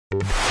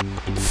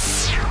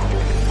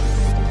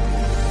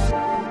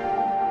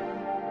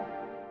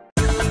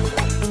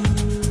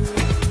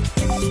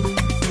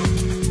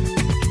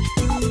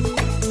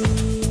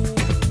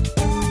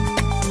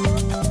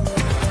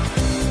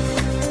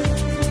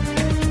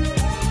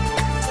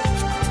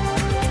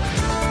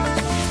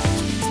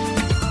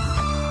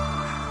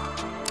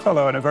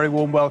Hello and a very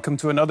warm welcome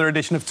to another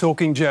edition of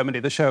Talking Germany,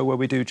 the show where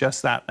we do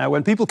just that. Now,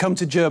 when people come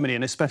to Germany,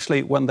 and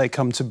especially when they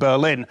come to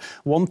Berlin,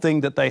 one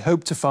thing that they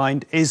hope to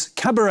find is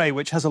cabaret,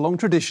 which has a long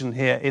tradition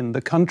here in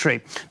the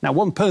country. Now,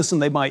 one person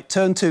they might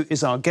turn to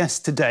is our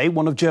guest today,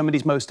 one of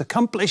Germany's most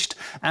accomplished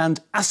and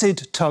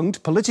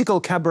acid-tongued political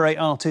cabaret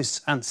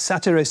artists and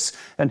satirists.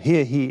 And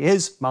here he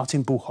is,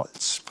 Martin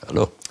Buchholz.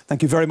 Hello.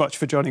 Thank you very much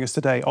for joining us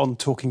today on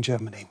Talking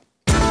Germany.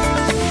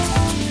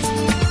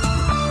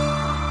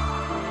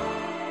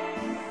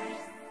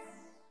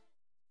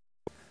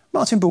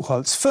 Martin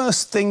Buchholz,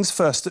 first things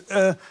first.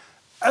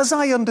 As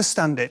I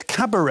understand it,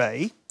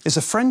 cabaret is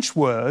a French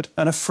word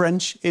and a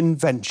French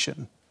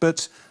invention.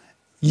 But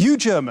you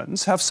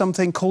Germans have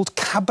something called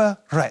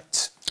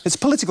cabaret. It's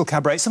political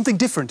cabaret, something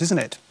different, isn't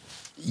it?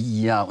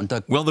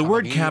 Well, the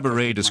word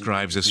cabaret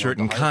describes a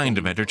certain kind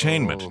of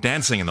entertainment,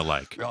 dancing and the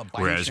like,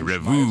 whereas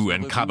revue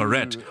and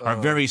cabaret are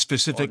very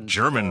specific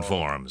German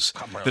forms.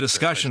 The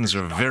discussions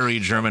are very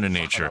German in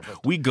nature.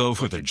 We go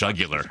for the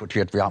jugular.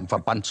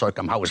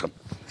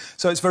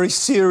 So it's very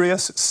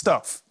serious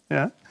stuff,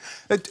 yeah?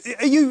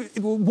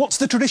 What's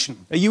the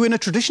tradition? Are you in a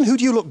tradition? Who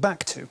do you look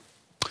back to?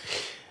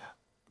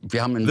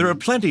 There are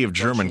plenty of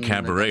German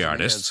cabaret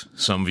artists.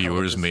 Some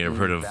viewers may have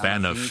heard of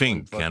Werner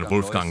Fink and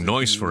Wolfgang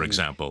Neuss, for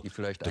example.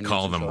 To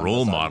call them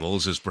role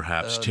models is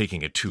perhaps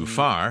taking it too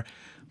far,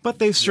 but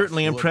they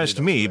certainly impressed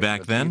me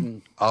back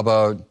then.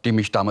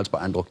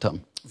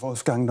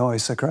 Wolfgang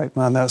Neuss, a great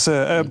man. That's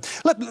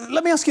let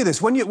me ask you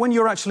this: when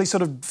you're actually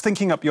sort of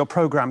thinking up your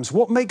programmes,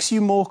 what makes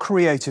you more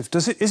creative?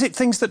 Is it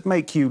things that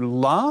make you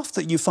laugh,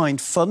 that you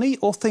find funny,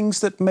 or things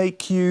that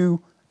make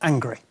you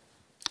angry?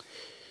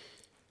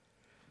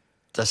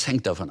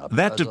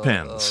 That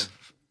depends.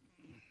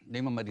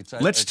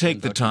 Let's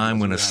take the time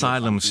when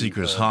asylum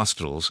seekers'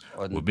 hostels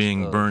were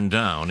being burned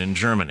down in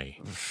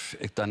Germany.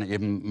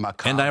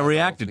 And I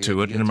reacted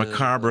to it in a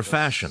macabre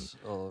fashion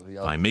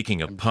by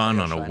making a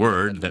pun on a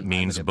word that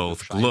means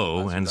both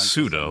glow and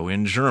pseudo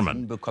in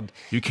German.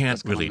 You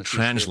can't really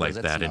translate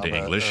that into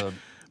English,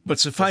 but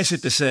suffice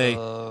it to say,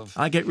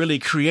 I get really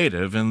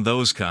creative in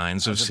those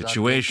kinds of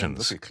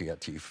situations.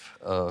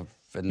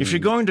 If you're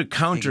going to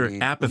counter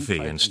apathy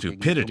and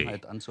stupidity,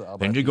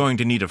 then you're going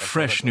to need a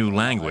fresh new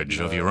language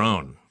of your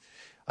own.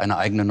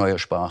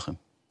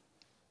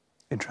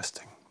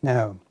 Interesting.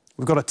 Now,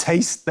 we've got a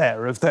taste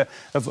there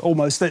of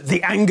almost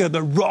the anger,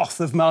 the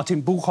wrath of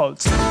Martin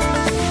Buchholz.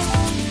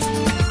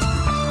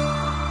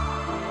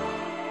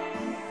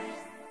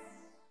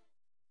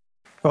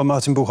 Well,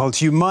 Martin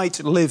Buchholz, you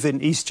might live in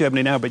East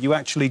Germany now, but you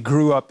actually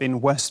grew up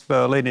in West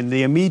Berlin in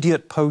the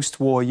immediate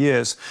post-war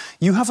years.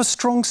 You have a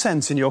strong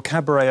sense in your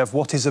cabaret of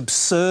what is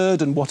absurd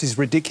and what is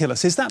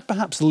ridiculous. Is that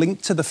perhaps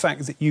linked to the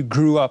fact that you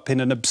grew up in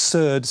an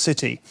absurd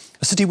city,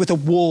 a city with a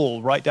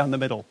wall right down the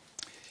middle?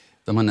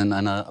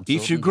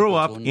 If you grow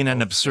up in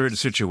an absurd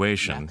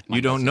situation,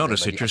 you don't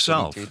notice it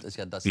yourself.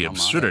 The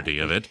absurdity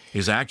of it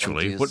is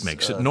actually what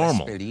makes it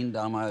normal.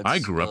 I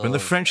grew up in the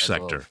French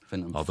sector,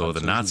 although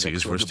the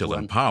Nazis were still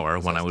in power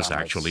when I was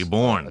actually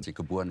born.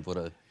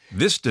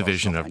 This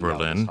division of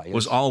Berlin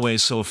was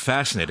always so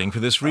fascinating for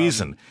this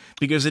reason,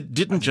 because it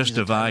didn't just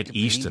divide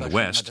East and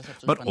West,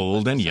 but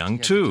old and young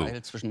too.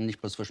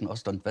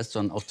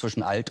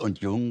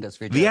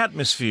 The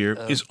atmosphere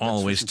is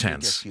always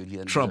tense,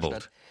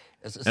 troubled,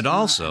 and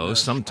also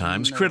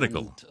sometimes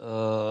critical.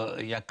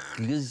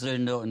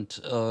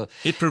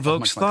 It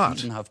provokes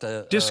thought,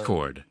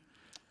 discord.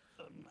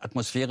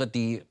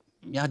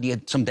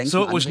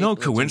 So it was no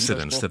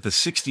coincidence that the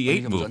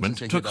 '68 movement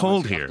took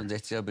hold here.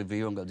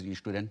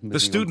 The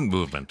student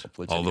movement,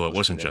 although it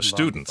wasn't just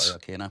students.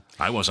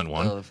 I wasn't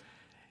one.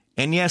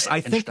 And yes, I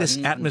think this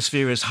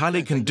atmosphere is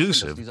highly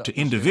conducive to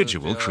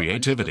individual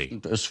creativity.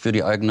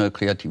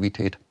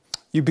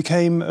 You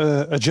became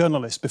a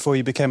journalist before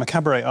you became a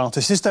cabaret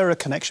artist. Is there a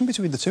connection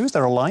between the two? Is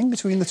there a line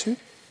between the two?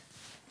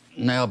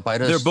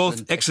 They're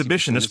both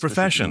exhibitionist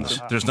professions.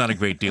 There's not a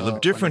great deal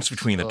of difference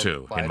between the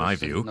two, in my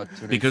view,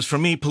 because for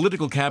me,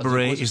 political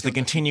cabaret is the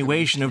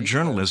continuation of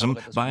journalism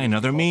by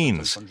another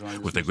means,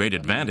 with the great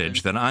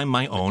advantage that I'm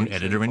my own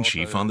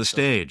editor-in-chief on the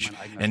stage,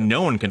 and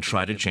no one can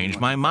try to change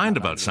my mind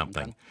about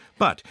something.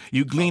 But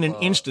you glean an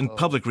instant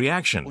public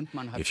reaction.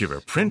 If you're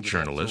a print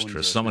journalist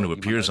or someone who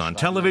appears on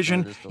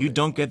television, you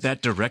don't get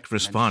that direct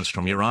response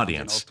from your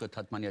audience.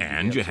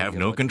 And you have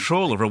no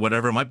control over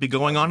whatever might be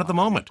going on at the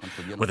moment,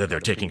 whether they're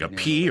taking a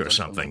pee or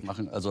something.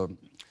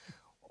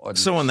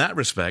 So in that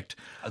respect,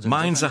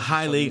 mine's a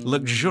highly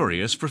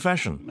luxurious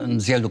profession. Ein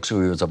sehr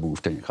luxuriöser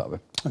Beruf, den ich habe.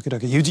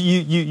 Okay.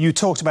 You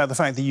talked about the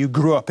fact that you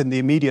grew up in the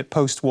immediate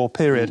post-war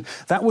period.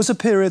 That was a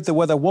period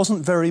where there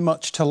wasn't very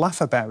much to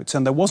laugh about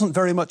and there wasn't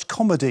very much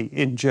comedy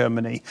in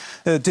Germany.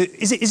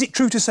 Is it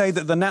true to say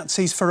that the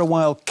Nazis for a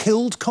while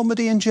killed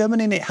comedy in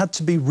Germany and it had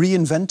to be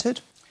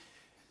reinvented?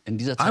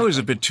 I was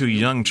a bit too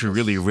young to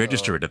really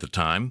register it at the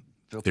time.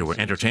 There were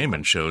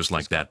entertainment shows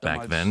like that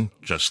back then,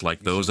 just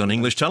like those on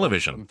English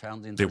television.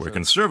 They were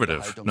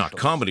conservative, not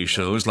comedy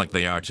shows like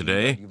they are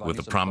today, with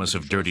the promise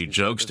of dirty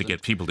jokes to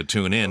get people to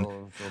tune in.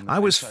 I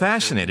was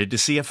fascinated to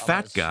see a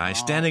fat guy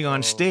standing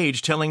on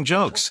stage telling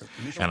jokes.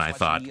 And I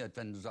thought,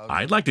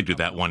 I'd like to do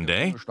that one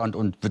day.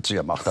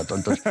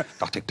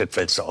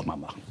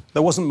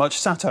 There wasn't much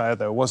satire,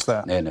 though, was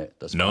there?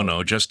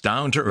 No, just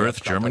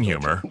down-to-earth German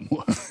humor.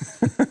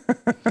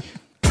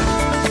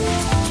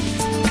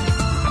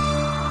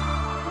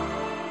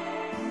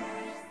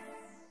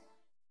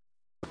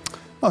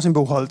 Martin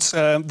Buchholz,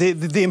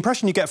 the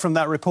impression you get from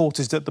that report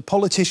is that the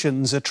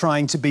politicians are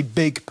trying to be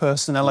big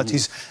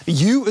personalities.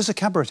 You, as a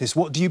cabarettist,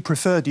 what do you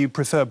prefer? Do you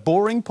prefer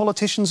boring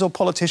politicians or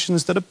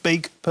politicians that are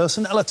big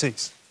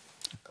personalities?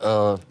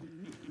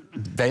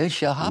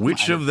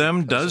 Which of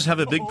them does have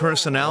a big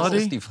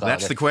personality?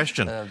 That's the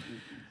question.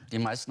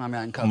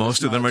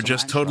 Most of them are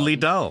just totally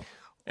dull.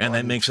 And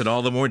that makes it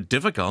all the more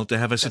difficult to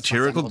have a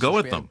satirical go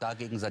at them,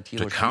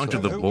 to counter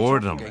the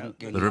boredom,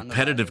 the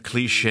repetitive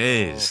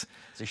cliches,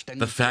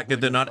 the fact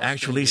that they're not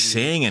actually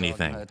saying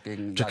anything,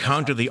 to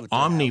counter the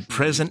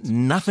omnipresent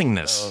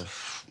nothingness.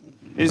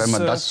 Is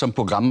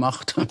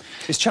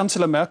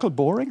Chancellor Merkel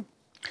boring?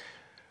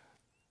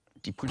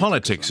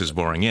 Politics is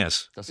boring,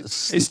 yes.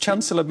 Is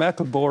Chancellor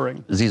Merkel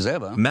boring?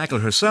 Merkel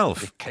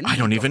herself. I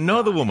don't even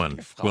know the woman.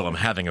 Well, I'm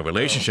having a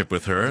relationship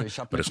with her,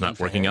 but it's not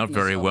working out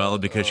very well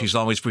because she's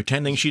always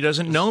pretending she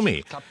doesn't know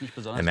me.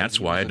 And that's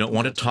why I don't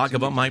want to talk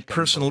about my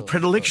personal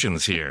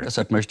predilections here.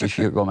 Deshalb möchte ich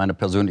hier über meine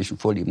persönlichen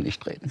Vorlieben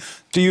nicht reden.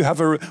 Do you have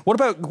a...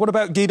 What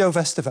about Guido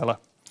Westerwelle?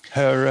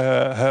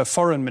 Her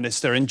foreign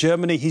minister in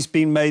Germany, he's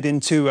been made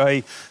into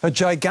a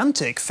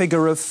gigantic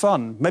figure of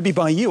fun. Maybe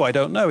by you, I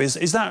don't know.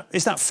 Is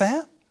that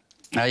fair?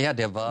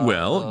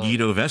 Well,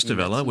 Guido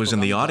Westerwelle was in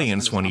the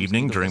audience one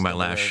evening during my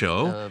last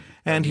show,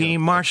 and he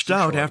marched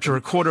out after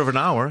a quarter of an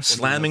hour,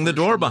 slamming the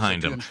door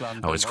behind him.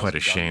 I was quite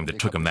ashamed it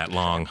took him that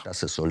long. Is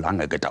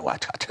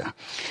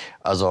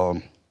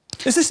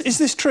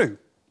this true?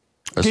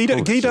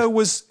 Guido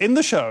was in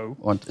the show,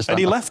 and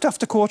he left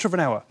after a quarter of an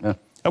hour. Yeah.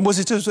 And was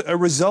it as a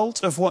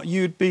result of what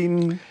you'd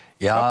been...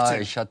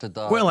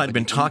 Well, I'd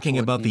been talking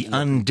about the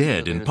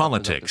undead in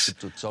politics.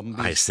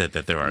 I said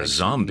that there are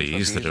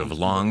zombies that have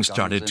long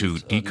started to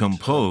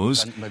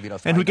decompose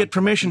and who get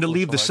permission to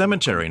leave the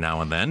cemetery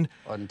now and then.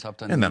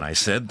 And then I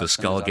said the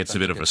skull gets a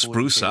bit of a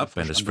spruce up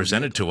and is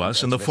presented to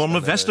us in the form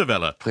of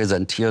Westerwelle.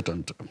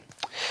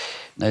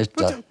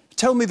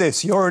 Tell me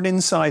this, you're an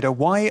insider.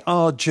 Why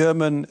are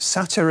German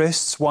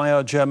satirists, why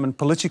are German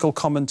political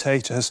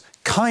commentators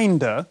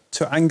kinder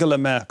to Angela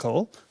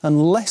Merkel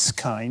and less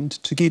kind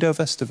to Guido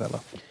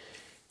Westerwelle?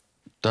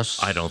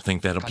 I don't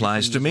think that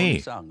applies to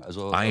me.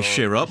 I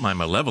share out my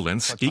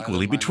malevolence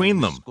equally between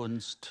them.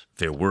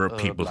 There were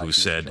people who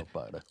said,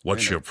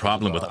 "What's your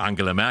problem with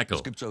Angela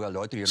Merkel?"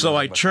 So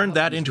I turned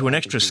that into an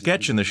extra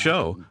sketch in the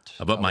show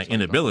about my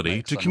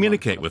inability to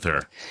communicate with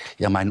her.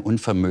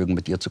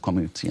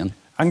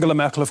 Angela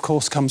Merkel, of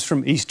course, comes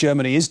from East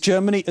Germany. Is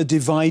Germany a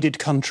divided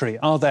country?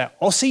 Are there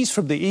Aussies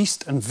from the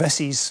East and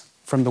Wessis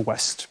from the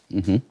West?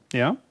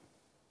 Yeah?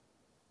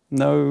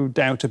 No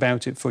doubt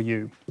about it for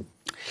you.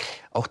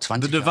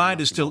 The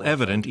divide is still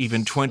evident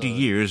even 20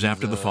 years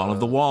after the fall of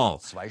the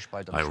wall.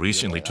 I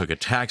recently took a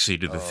taxi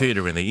to the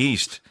theater in the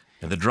East,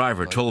 and the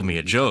driver told me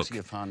a joke.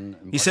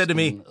 He said to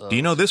me, "Do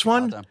you know this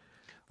one?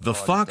 The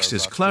fox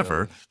is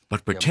clever,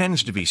 but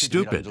pretends to be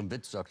stupid.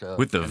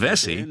 With the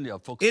Wessi,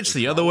 it's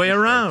the other way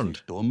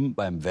around."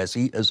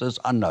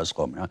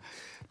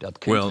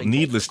 Well,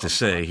 needless to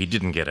say, he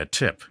didn't get a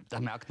tip.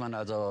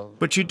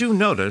 But you do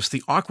notice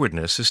the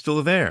awkwardness is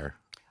still there.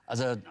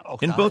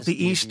 In both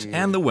the East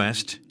and the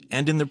West,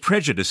 and in the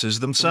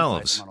prejudices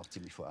themselves.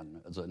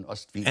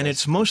 And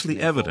it's mostly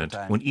evident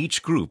when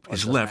each group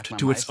is left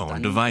to its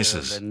own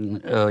devices.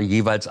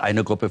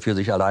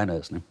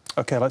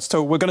 OK, let's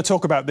talk. We're going to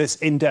talk about this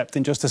in depth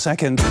in just a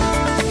second.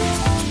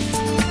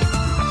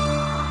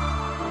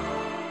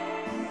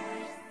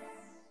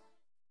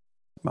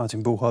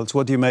 Martin Buchholz,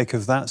 what do you make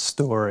of that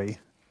story?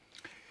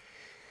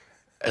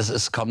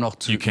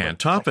 You can't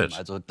top it.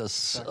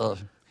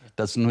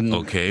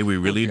 OK, we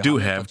really do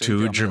have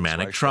two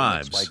Germanic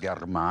tribes.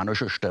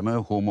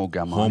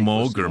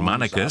 Homo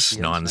Germanicus,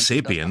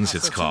 non-sapiens,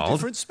 it's called.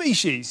 Different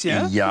species,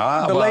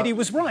 yeah? The lady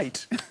was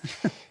right.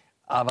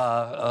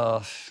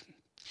 But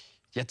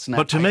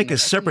to make a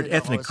separate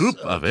ethnic group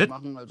of it,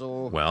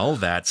 well,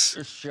 that's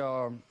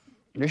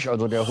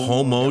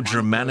Homo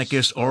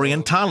Germanicus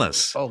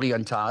Orientalis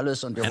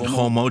and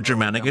Homo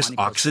Germanicus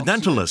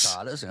Occidentalis.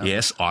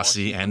 Yes,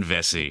 Aussie and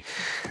Wessi.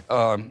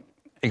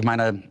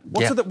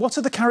 What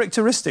are the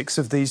characteristics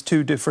of these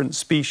two different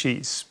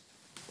species?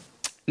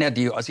 Well,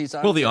 the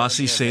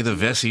Aussies say the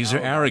Westies are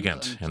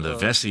arrogant, and the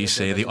Westies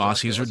say the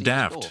Aussies are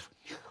daft.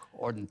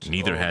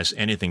 Neither has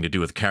anything to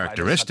do with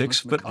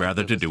characteristics, but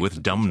rather to do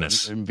with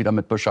dumbness.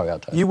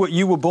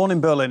 You were born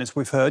in Berlin, as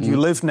we've heard. You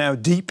live now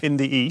deep in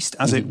the East,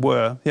 as it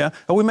were. Yeah.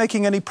 Are we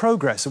making any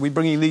progress? Are we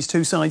bringing these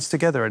two sides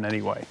together in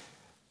any way?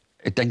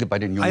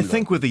 I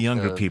think with the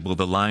younger people,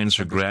 the lines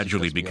are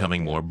gradually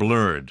becoming more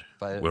blurred.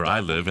 Where I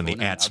live in the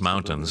Atz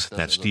Mountains,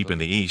 that's deep in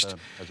the East,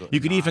 you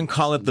could even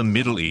call it the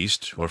Middle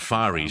East, or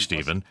Far East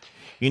even.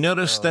 You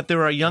notice that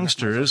there are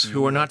youngsters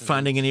who are not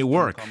finding any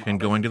work and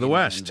going to the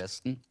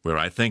West, where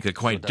I think a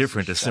quite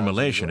different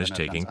assimilation is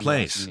taking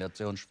place.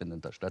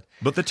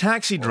 But the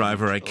taxi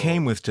driver I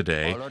came with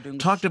today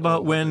talked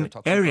about when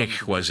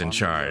Erich was in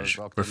charge,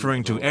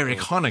 referring to Erich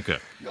Honecker.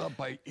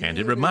 And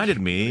it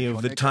reminded me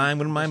of the time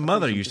when my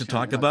mother used to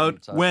talk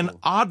about when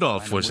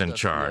Adolf was in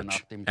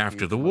charge,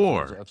 after the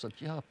war.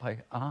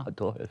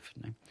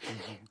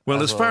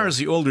 Well, as far as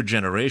the older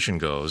generation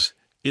goes,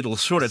 it'll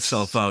sort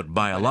itself out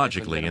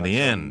biologically in the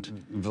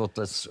end.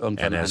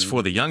 And as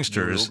for the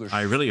youngsters,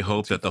 I really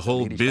hope that the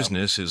whole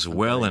business is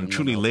well and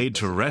truly laid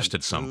to rest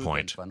at some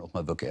point.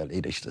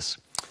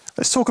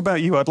 Let's talk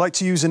about you. I'd like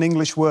to use an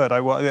English word.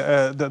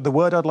 The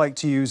word I'd like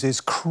to use is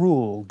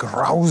cruel,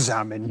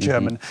 grausam in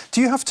German. Do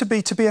you have to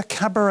be a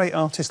cabaret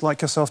artist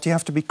like yourself, do you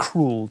have to be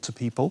cruel to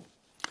people?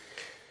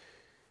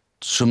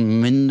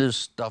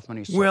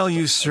 Well,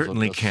 you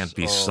certainly can't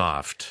be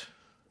soft.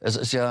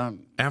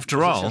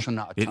 After all,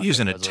 it is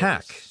an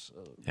attack,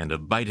 and a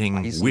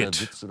biting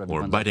wit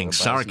or biting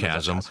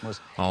sarcasm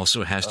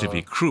also has to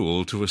be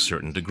cruel to a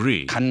certain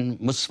degree. But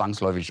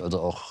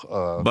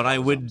I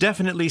would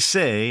definitely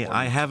say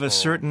I have a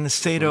certain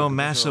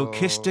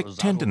sadomasochistic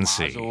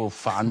tendency.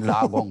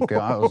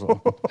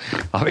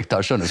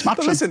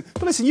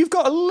 But listen, you've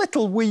got a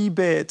little wee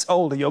bit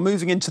older. You're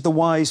moving into the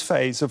wise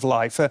phase of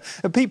life.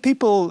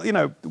 People, you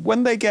know,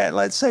 when they get,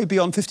 let's say,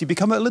 beyond 50,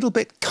 become a little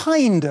bit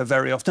kinder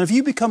very often. Have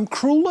you become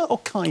crueler or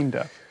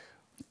kinder?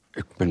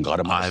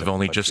 I've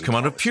only just come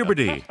out of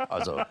puberty.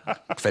 I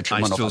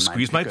still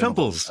squeeze my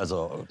pimples.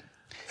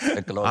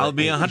 I'll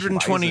be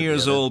 120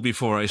 years old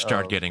before I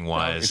start getting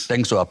wise.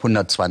 Okie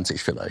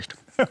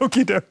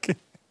dokie.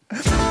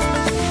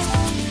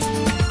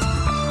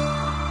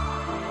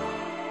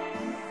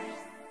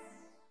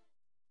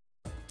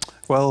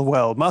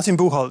 Well, Martin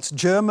Buchholz,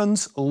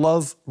 Germans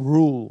love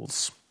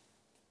rules.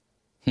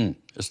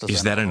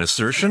 Is that an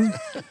assertion?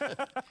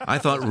 I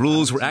thought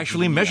rules were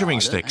actually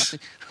measuring sticks.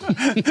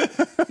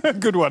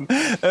 Good one.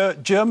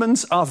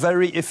 Germans are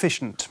very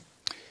efficient.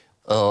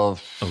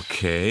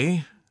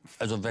 Okay.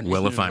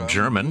 Well, if I'm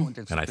German,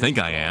 and I think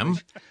I am,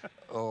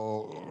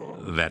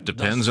 that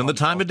depends on the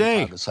time of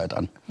day.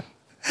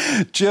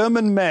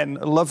 German men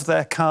love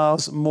their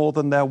cars more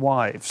than their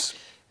wives.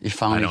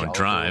 I don't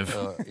drive.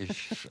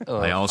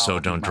 I also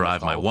don't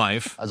drive my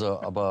wife,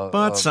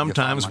 but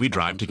sometimes we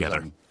drive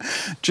together.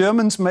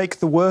 Germans make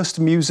the worst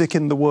music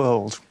in the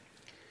world.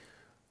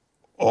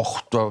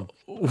 Well,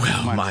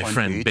 my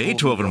friend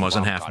Beethoven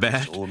wasn't half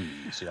bad.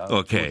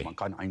 Okay,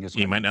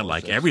 you might not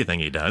like everything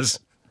he does.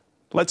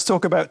 Let's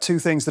talk about two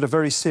things that are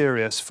very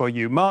serious for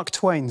you. Mark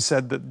Twain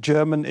said that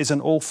German is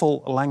an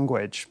awful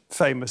language,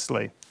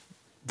 famously.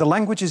 The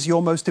language is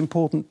your most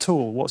important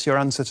tool. What's your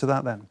answer to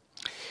that, then?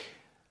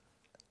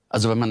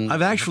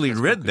 I've actually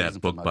read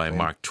that book by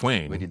Mark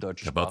Twain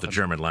about the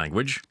German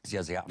language.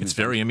 It's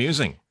very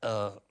amusing.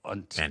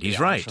 And he's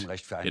right.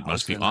 It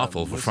must be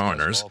awful for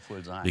foreigners,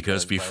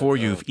 because before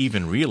you've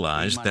even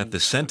realized that the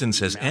sentence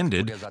has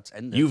ended,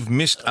 you've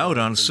missed out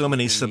on so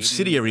many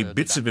subsidiary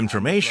bits of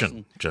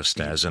information,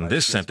 just as in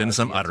this sentence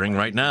I'm uttering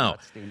right now.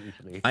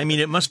 I mean,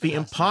 it must be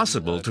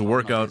impossible to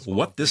work out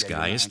what this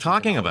guy is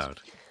talking about.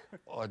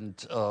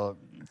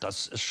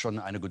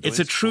 It's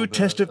a true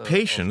test of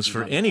patience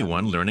for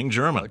anyone learning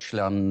German.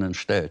 And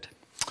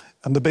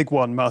the big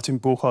one,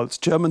 Martin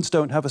Buchholz, Germans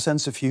don't have a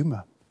sense of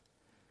humor.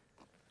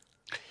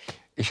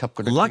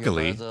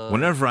 Luckily,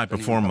 whenever I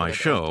perform my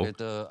show,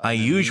 I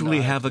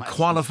usually have a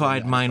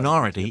qualified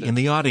minority in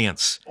the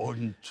audience.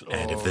 And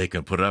if they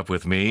can put up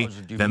with me,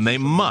 then they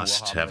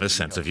must have a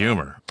sense of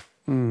humor.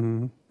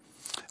 Mm-hmm.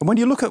 And when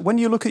you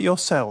look at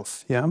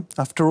yourself, yeah,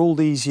 after all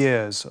these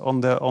years,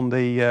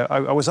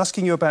 I was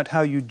asking you about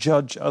how you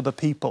judge other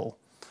people.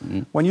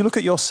 When you look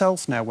at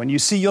yourself now, when you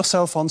see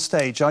yourself on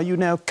stage, are you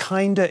now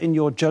kinder in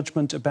your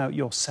judgment about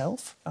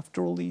yourself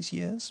after all these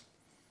years?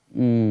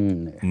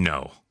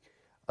 No.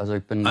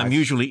 I'm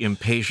usually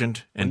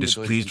impatient and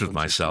displeased with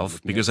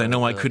myself because I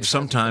know I could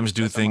sometimes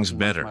do things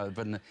better,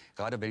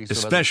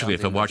 especially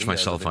if I watch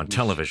myself on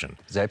television.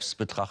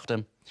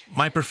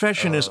 My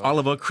profession is all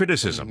about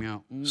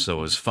criticism,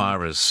 so as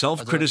far as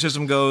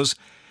self-criticism goes,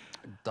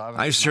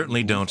 I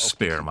certainly don't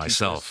spare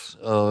myself.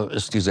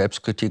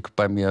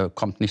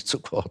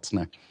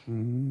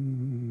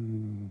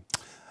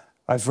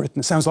 I've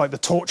written, sounds like the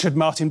tortured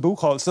Martin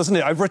Buchholz, doesn't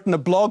it? I've written a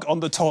blog on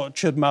the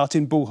tortured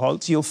Martin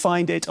Buchholz. You'll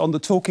find it on the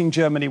Talking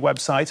Germany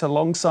website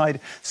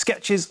alongside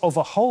sketches of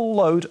a whole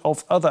load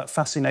of other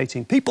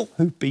fascinating people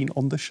who've been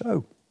on the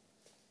show.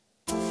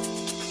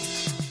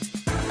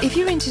 If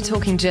you're into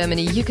Talking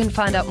Germany, you can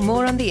find out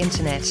more on the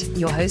internet.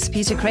 Your host,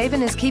 Peter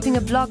Craven, is keeping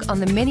a blog on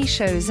the many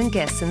shows and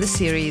guests in the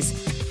series.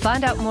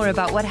 Find out more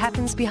about what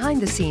happens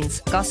behind the scenes,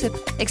 gossip,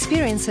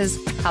 experiences,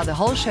 how the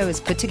whole show is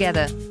put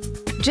together.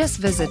 Just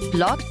visit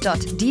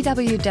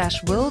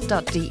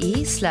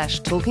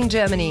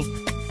blog.dw-world.de/talkinggermany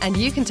and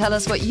you can tell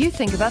us what you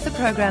think about the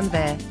programme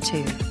there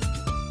too.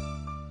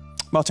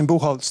 Martin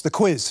Buchholz, the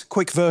quiz,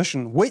 quick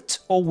version. Wit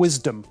or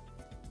wisdom?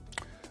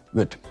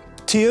 Wit.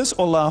 Tears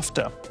or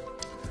laughter?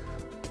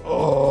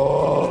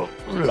 Oh,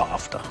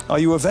 laughter. Are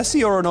you a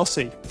Wessi or an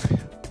Ossi?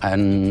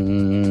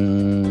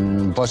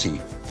 Ein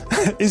Bossi.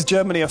 Is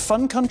Germany a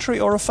fun country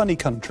or a funny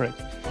country?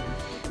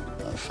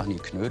 Funny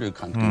Knödel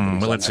country.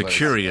 Well, it's a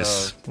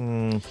curious,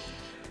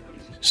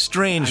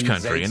 strange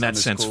country, in that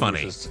sense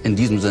funny. In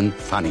diesem Sinn,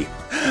 funny.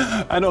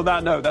 And on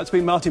that note, that's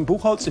been Martin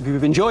Buchholz. If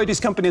you've enjoyed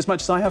his company as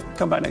much as I have,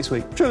 come back next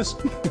week. Cheers.